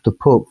to have to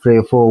put 3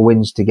 or 4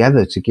 wins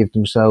together to give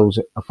themselves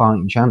a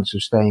fighting chance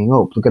of staying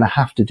up. They're going to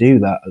have to do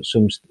that at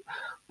some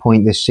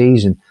point this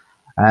season.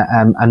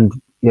 And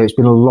it's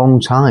been a long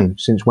time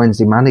since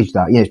Wednesday managed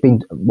that. It's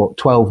been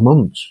 12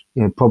 months.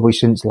 Probably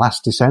since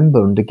last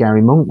December under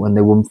Gary Monk when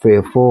they won 3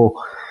 or 4.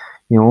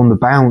 On the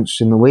bounce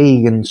in the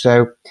league, and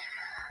so.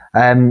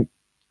 We're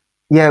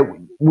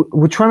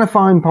trying to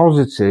find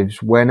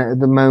positives when at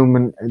the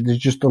moment there's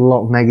just a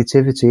lot of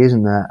negativity,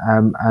 isn't there?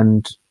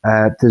 And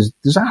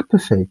there's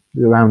apathy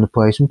around the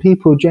place, and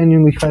people are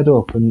genuinely fed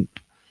up, and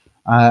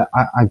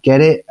I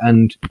get it.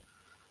 And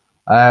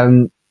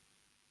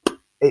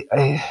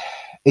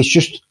it's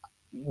just,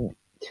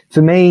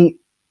 for me,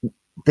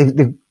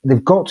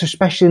 they've got to,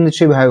 especially in the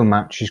 2 home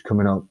matches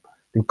coming up,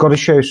 they've got to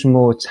show some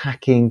more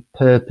attacking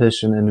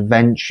purpose and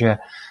adventure,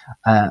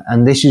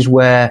 and this is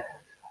where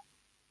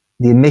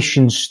the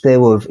omission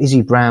still of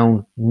Izzy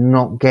Brown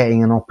not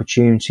getting an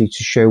opportunity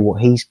to show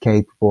what he's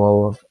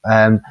capable of.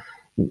 I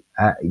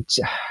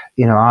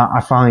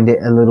find it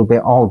a little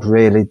bit odd,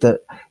 really,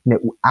 that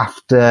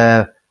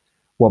after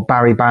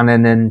Barry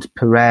Bannon and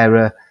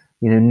Pereira,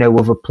 no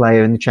other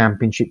player in the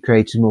Championship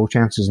created more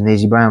chances than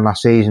Izzy Brown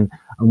last season,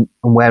 and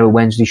where are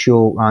Wednesday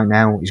short right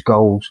now is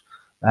goals.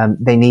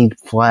 They need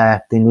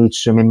flair, they need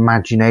some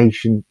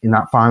imagination in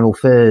that final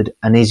third,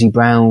 and Izzy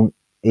Brown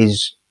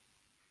is.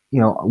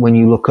 When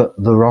you look at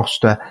the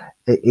roster,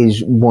 it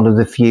is one of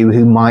the few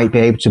who might be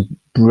able to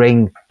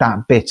bring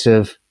that bit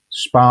of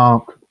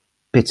spark,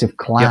 bit of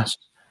class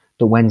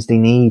that Wednesday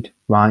need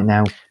right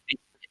now.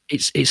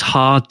 It's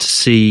hard to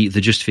see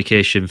the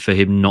justification for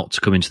him not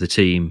to come into the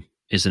team,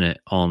 isn't it,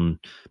 on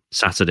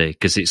Saturday?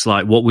 Because it's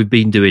like what we've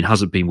been doing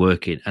hasn't been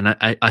working. And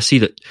I see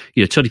that,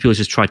 Tony Pulis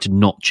has tried to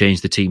not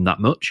change the team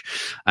that much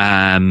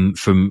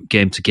from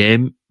game to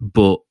game,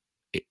 but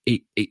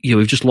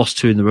we've just lost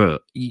 2 in the row.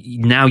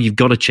 Now you've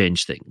got to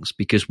change things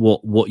because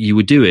what you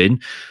were doing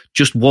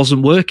just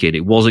wasn't working.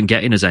 It wasn't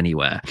getting us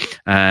anywhere.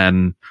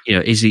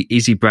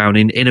 Izzy Brown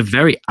in a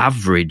very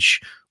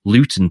average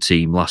Luton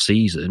team last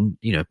season,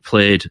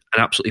 played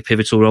an absolutely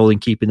pivotal role in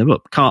keeping them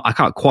up. I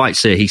can't quite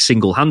say he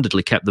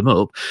single-handedly kept them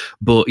up,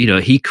 but,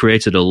 he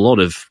created a lot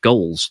of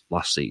goals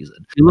last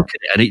season. You look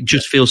at it and it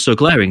just feels so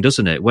glaring,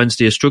 doesn't it?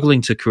 Wednesday are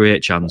struggling to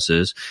create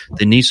chances.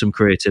 They need some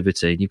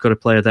creativity. And you've got a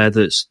player there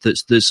that's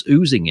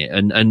oozing it.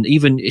 And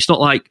even, it's not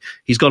like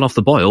he's gone off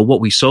the boil.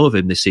 What we saw of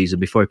him this season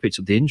before he picked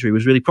up the injury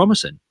was really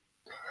promising.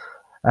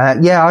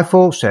 I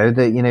thought so.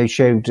 That he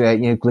showed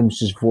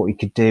glimpses of what he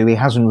could do. He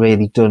hasn't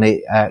really done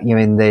it,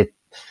 in the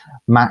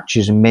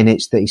matches and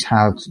minutes that he's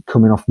had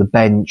coming off the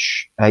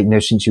bench,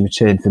 since he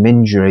returned from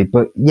injury.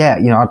 But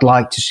I'd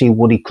like to see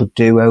what he could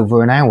do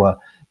over an hour.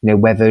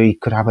 Whether he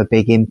could have a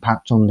big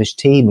impact on this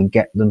team and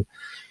get them,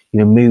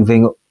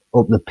 moving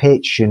up the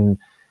pitch and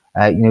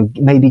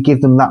maybe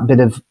give them that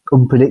bit of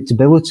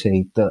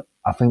unpredictability that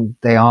I think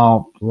they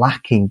are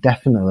lacking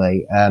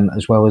definitely,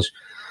 as well as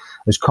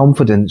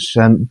confidence.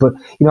 But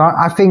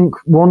I think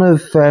one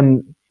of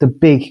the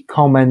big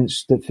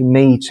comments that for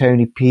me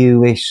Tony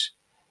Pulis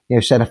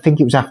said, I think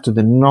it was after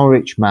the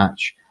Norwich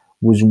match,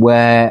 was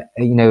where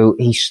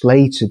he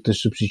slated the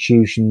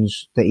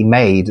substitutions that he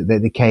made,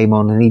 that they came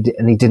on, and he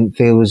didn't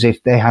feel as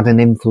if they had an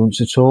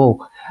influence at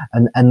all.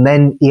 And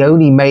then he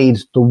only made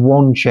the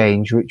one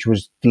change, which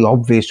was the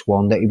obvious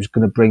one, that he was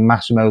going to bring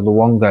Massimo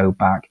Luongo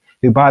back,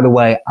 who, by the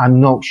way, I'm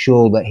not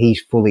sure that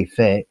he's fully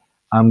fit.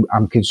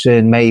 I'm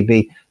concerned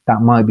maybe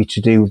that might be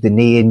to do with the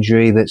knee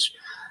injury that's,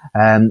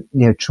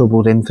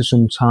 troubled him for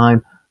some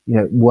time.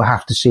 We'll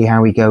have to see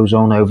how he goes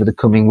on over the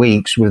coming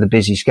weeks with a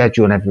busy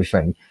schedule and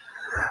everything.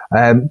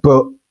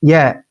 But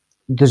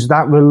there's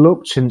that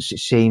reluctance, it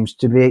seems,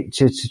 to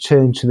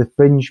turn to the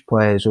fringe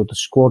players or the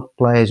squad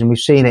players. And we've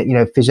seen it,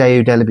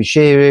 Fizeu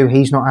Dele-Bashiru,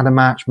 he's not had a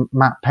match.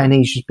 Matt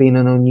Penny's just been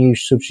an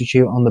unused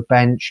substitute on the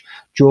bench.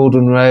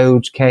 Jordan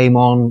Rhodes came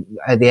on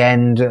at the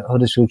end.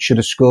 Huddersfield should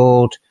have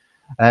scored.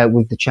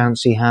 With the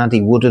chance he had,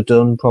 he would have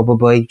done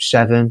probably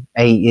 7-8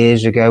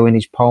 years ago in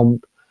his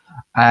pomp.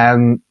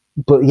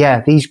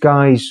 But these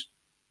guys,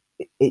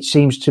 it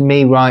seems to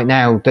me right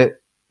now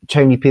that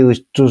Tony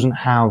Pulis doesn't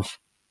have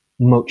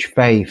much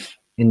faith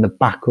in the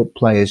backup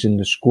players in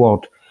the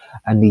squad.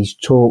 And he's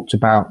talked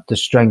about the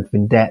strength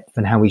and depth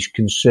and how he's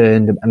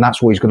concerned. And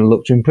that's what he's going to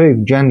look to improve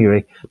in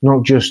January.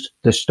 Not just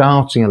the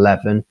starting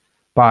 11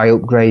 by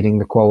upgrading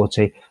the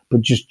quality,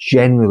 but just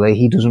generally,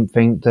 he doesn't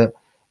think that,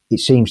 it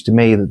seems to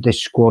me, that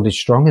this squad is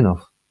strong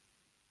enough.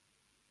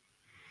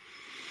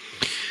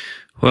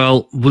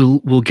 Well,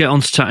 we'll get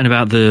on to chatting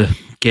about the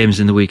games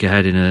in the week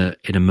ahead in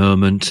a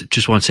moment.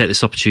 Just want to take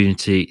this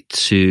opportunity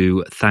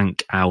to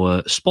thank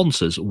our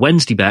sponsors,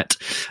 WednesdayBet.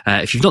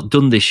 If you've not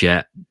done this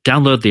yet,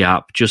 download the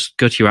app. Just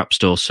go to your app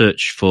store,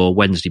 search for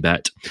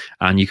WednesdayBet,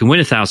 and you can win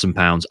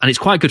 £1,000. And it's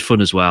quite good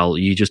fun as well.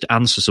 You just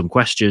answer some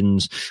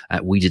questions.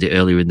 We did it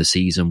earlier in the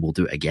season. We'll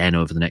do it again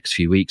over the next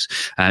few weeks.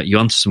 You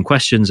answer some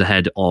questions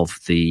ahead of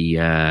the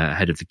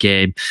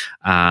game,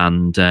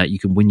 and you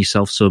can win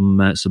yourself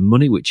some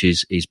money, which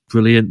is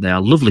brilliant. They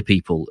are lovely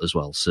people as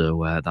well,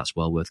 so that's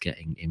well worth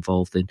getting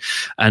involved in.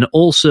 And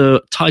also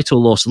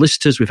Title Law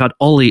Solicitors. We've had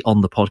Ollie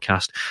on the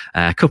podcast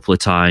a couple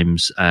of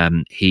times.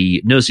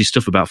 He knows his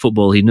stuff about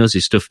football. He knows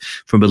his stuff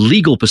from a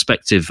legal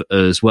perspective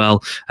as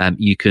well.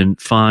 You can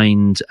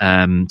find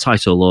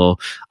Title Law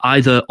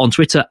either on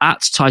Twitter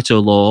at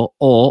Title Law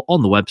or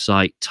on the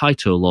website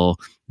titolaw.co.uk.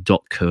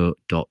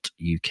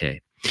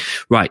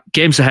 Right,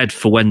 games ahead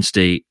for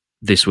Wednesday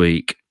this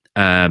week.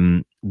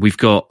 We've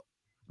got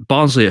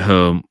Barnsley at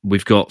home.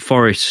 We've got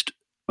Forest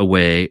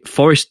away.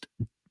 Forest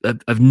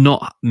have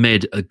not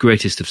made a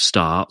greatest of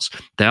starts.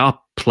 They are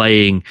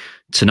playing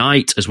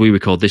tonight as we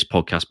record this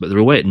podcast, but they're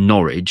away at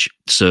Norwich,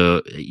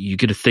 so you're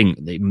going to think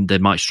they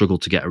might struggle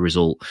to get a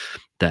result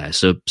there.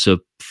 So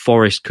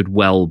Forest could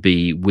well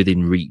be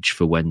within reach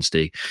for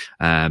Wednesday,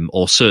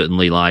 or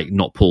certainly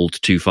not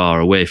pulled too far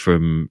away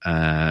from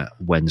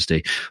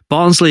Wednesday.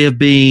 Barnsley have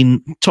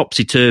been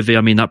topsy-turvy.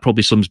 I mean, that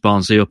probably sums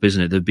Barnsley up,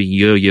 isn't it? They've been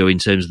yo-yo in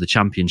terms of the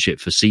championship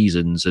for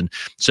seasons, and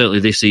certainly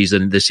this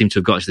season they seem to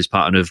have got into this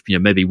pattern of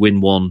maybe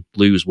win one,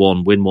 lose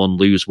one, win one,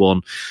 lose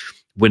one,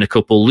 win a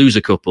couple, lose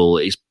a couple.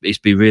 It's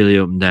been really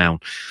up and down.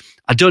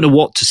 I don't know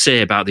what to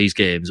say about these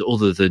games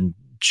other than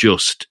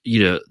just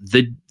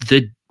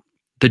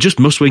they're just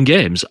must-win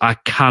games. I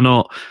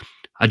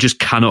just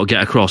cannot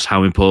get across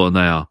how important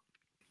they are.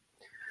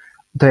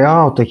 They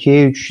are. They're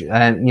huge.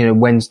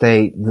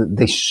 Wednesday,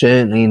 they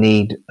certainly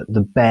need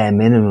the bare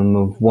minimum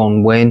of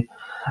one win.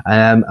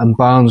 And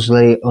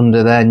Barnsley,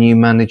 under their new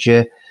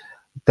manager,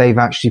 they've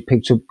actually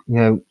picked up,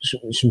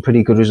 some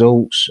pretty good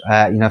results.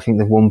 I think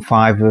they've won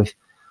 5 of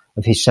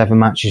his 7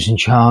 matches in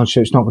charge,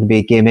 so it's not going to be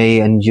a gimme.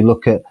 And you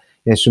look at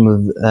some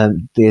of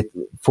the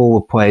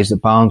forward players that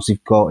Barnsley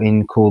have got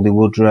in Cauley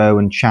Woodrow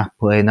and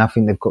Chaplin. I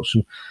think they've got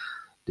some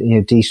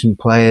decent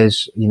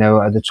players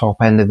at the top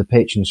end of the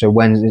pitch, and so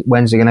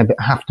Wednesday going to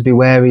have to be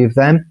wary of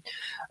them.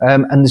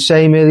 And the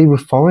same really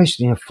with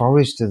Forest.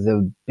 Forest are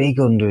the big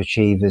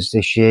underachievers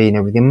this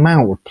year, with the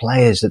amount of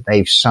players that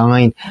they've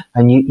signed,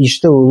 and you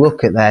still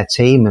look at their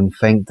team and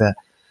think that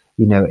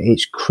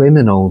it's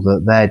criminal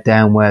that they're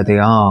down where they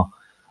are.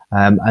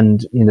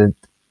 And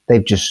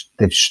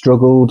they've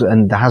struggled,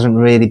 and there hasn't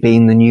really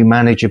been the new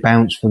manager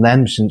bounce for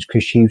them since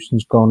Chris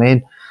Houston's gone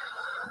in.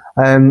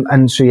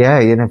 And so,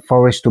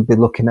 Forest will be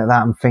looking at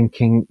that and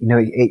thinking,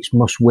 it's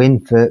must win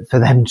for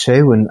them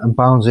too. And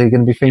Barnsley are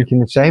going to be thinking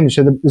the same.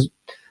 So there's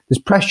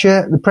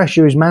pressure. The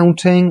pressure is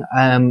mounting.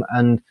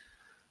 For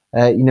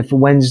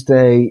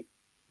Wednesday,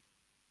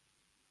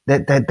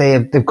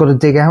 they've got to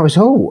dig out his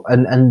hole.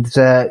 And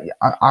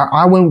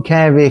I won't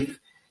care if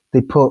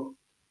they put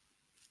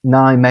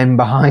 9 men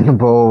behind the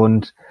ball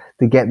and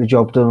they get the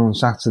job done on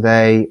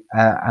Saturday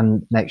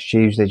and next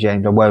Tuesday,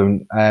 James. I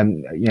won't.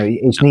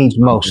 It needs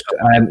must.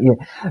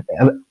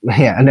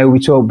 I know we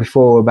talked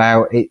before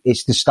about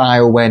it's the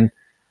style when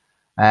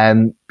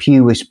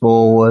purist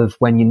ball of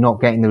when you're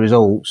not getting the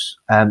results.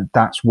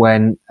 That's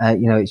when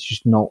it's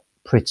just not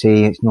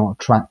pretty. It's not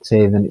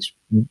attractive, and it's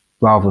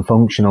rather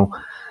functional.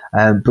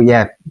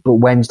 But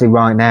Wednesday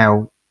right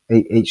now,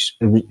 it's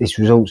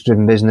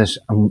results-driven business,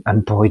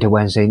 and boy, do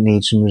Wednesday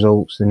need some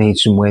results. They need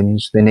some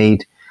wins. They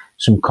need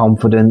some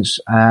confidence,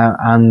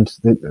 and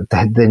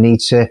they need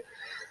to,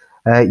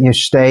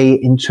 stay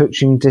in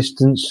touching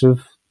distance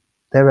of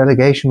their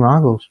relegation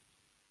rivals.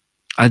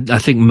 I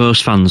think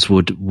most fans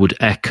would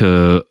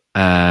echo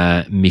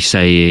me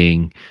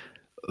saying,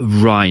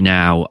 right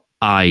now,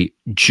 I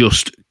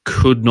just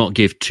could not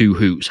give two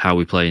hoots how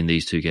we play in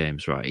these two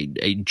games, right?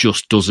 It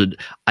just doesn't.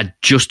 I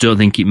just don't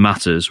think it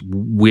matters.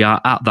 We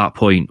are at that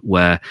point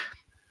where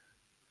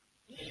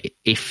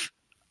if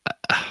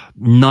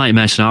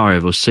nightmare scenario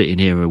of us sitting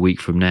here a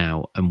week from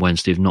now and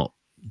Wednesday not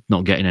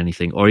getting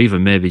anything, or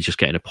even maybe just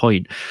getting a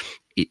point,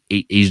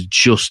 it is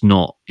just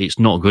not. It's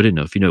not good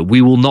enough.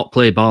 We will not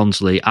play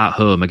Barnsley at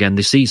home again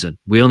this season.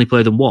 We only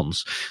play them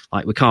once.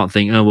 Like, we can't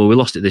think, oh well, we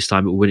lost it this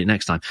time, but we'll win it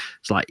next time.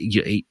 It's like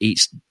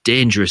it's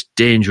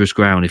dangerous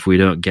ground if we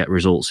don't get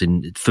results.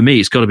 For me,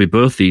 it's got to be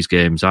both these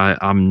games.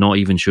 I'm not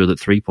even sure that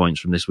 3 points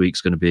from this week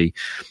is going to be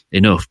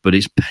enough, but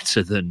it's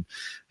better than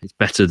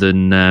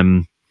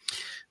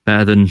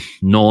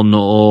none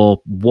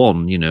or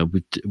one.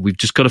 We've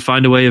just got to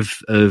find a way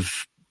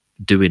of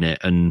doing it,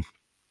 and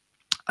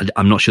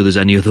I'm not sure there's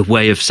any other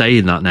way of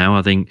saying that now.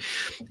 I think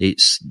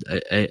it's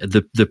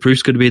the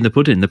proof's going to be in the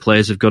pudding. The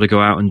players have got to go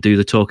out and do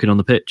the talking on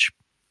the pitch.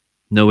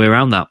 No way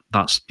around that.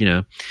 That's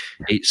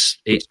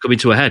it's coming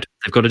to a head.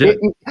 They've got to do it.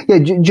 Yeah,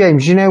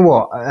 James. You know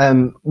what?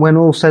 When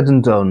all's said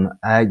and done,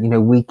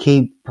 we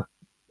keep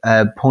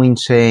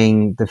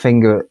pointing the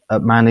finger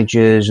at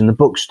managers, and the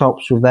buck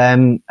stops with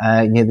them.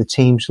 The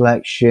team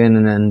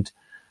selection and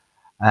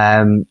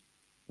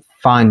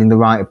finding the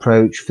right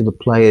approach for the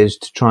players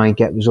to try and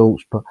get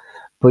results. But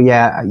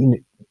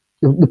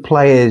the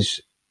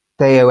players,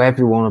 they owe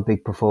everyone a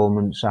big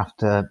performance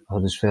after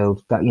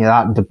Huddersfield.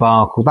 That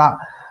debacle, that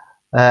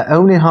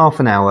only in half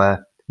an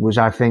hour was,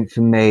 I think,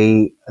 for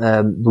me,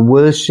 the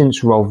worst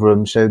since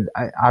Rotherham. So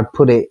I'd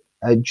put it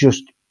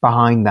just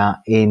behind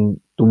that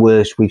in the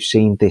worst we've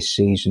seen this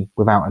season,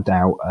 without a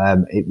doubt.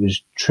 It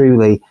was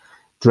truly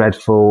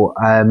dreadful.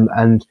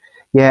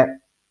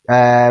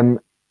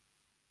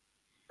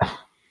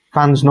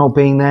 Fans not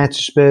being there to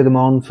spur them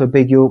on for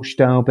big Yorkshire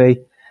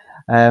derby.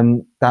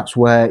 That's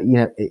where,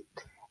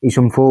 it's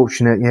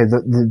unfortunate.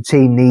 The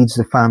team needs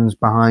the fans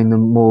behind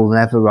them more than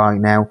ever right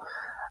now.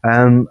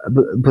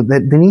 But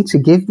they need to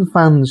give the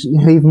fans,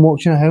 even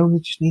watching at home, they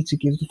just need to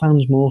give the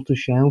fans more to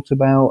shout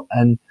about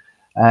and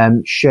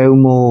show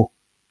more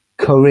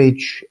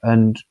courage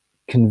and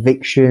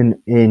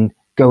conviction in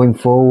going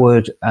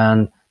forward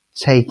and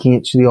taking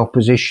it to the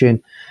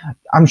opposition.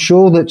 I'm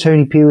sure that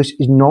Tony Pulis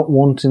is not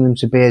wanting them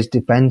to be as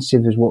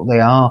defensive as what they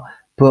are,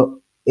 but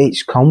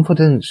it's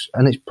confidence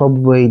and it's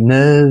probably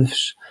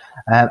nerves.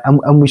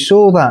 And we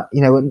saw that,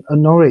 at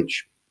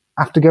Norwich,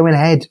 after going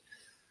ahead.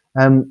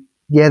 They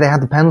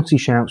had the penalty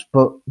shouts,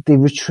 but they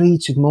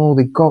retreated more.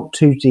 They got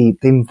too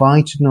deep. They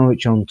invited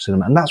Norwich onto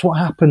them. And that's what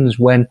happens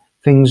when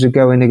things are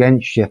going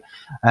against you.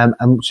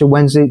 And so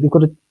Wednesday, they've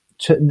got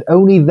to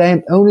only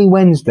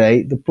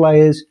Wednesday, the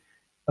players,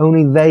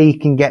 only they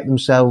can get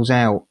themselves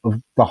out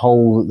of the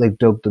hole that they've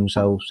dug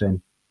themselves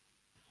in.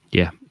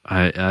 Yeah,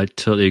 I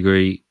totally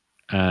agree.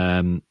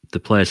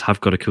 The players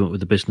have got to come up with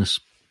the business.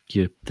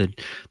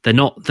 They're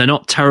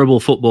not terrible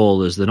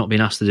footballers. They're not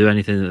being asked to do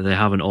anything that they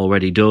haven't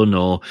already done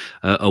or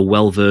are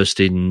well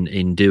versed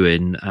in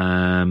doing.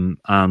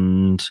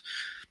 And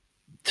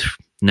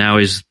now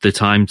is the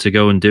time to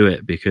go and do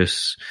it,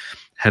 because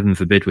heaven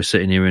forbid we're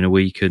sitting here in a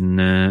week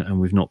and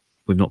we've not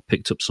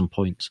picked up some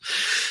points.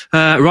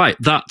 Right,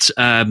 that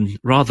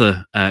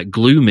rather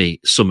gloomy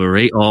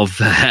summary of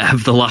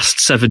the last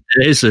 7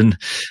 days and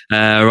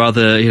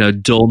rather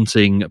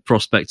daunting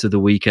prospect of the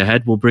week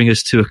ahead will bring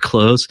us to a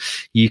close.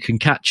 You can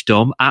catch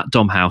Dom at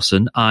Dom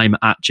Howson. I'm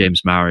at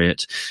James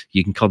Marriott.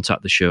 You can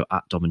contact the show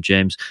at Dom and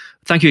James.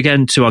 Thank you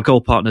again to our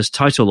gold partners,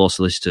 Title Law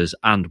Solicitors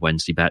and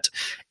Wednesday Bet.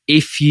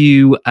 If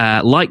you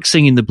like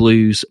singing the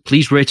blues,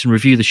 please rate and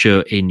review the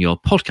show in your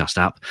podcast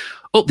app.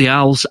 Up the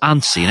owls,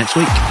 and see you next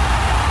week.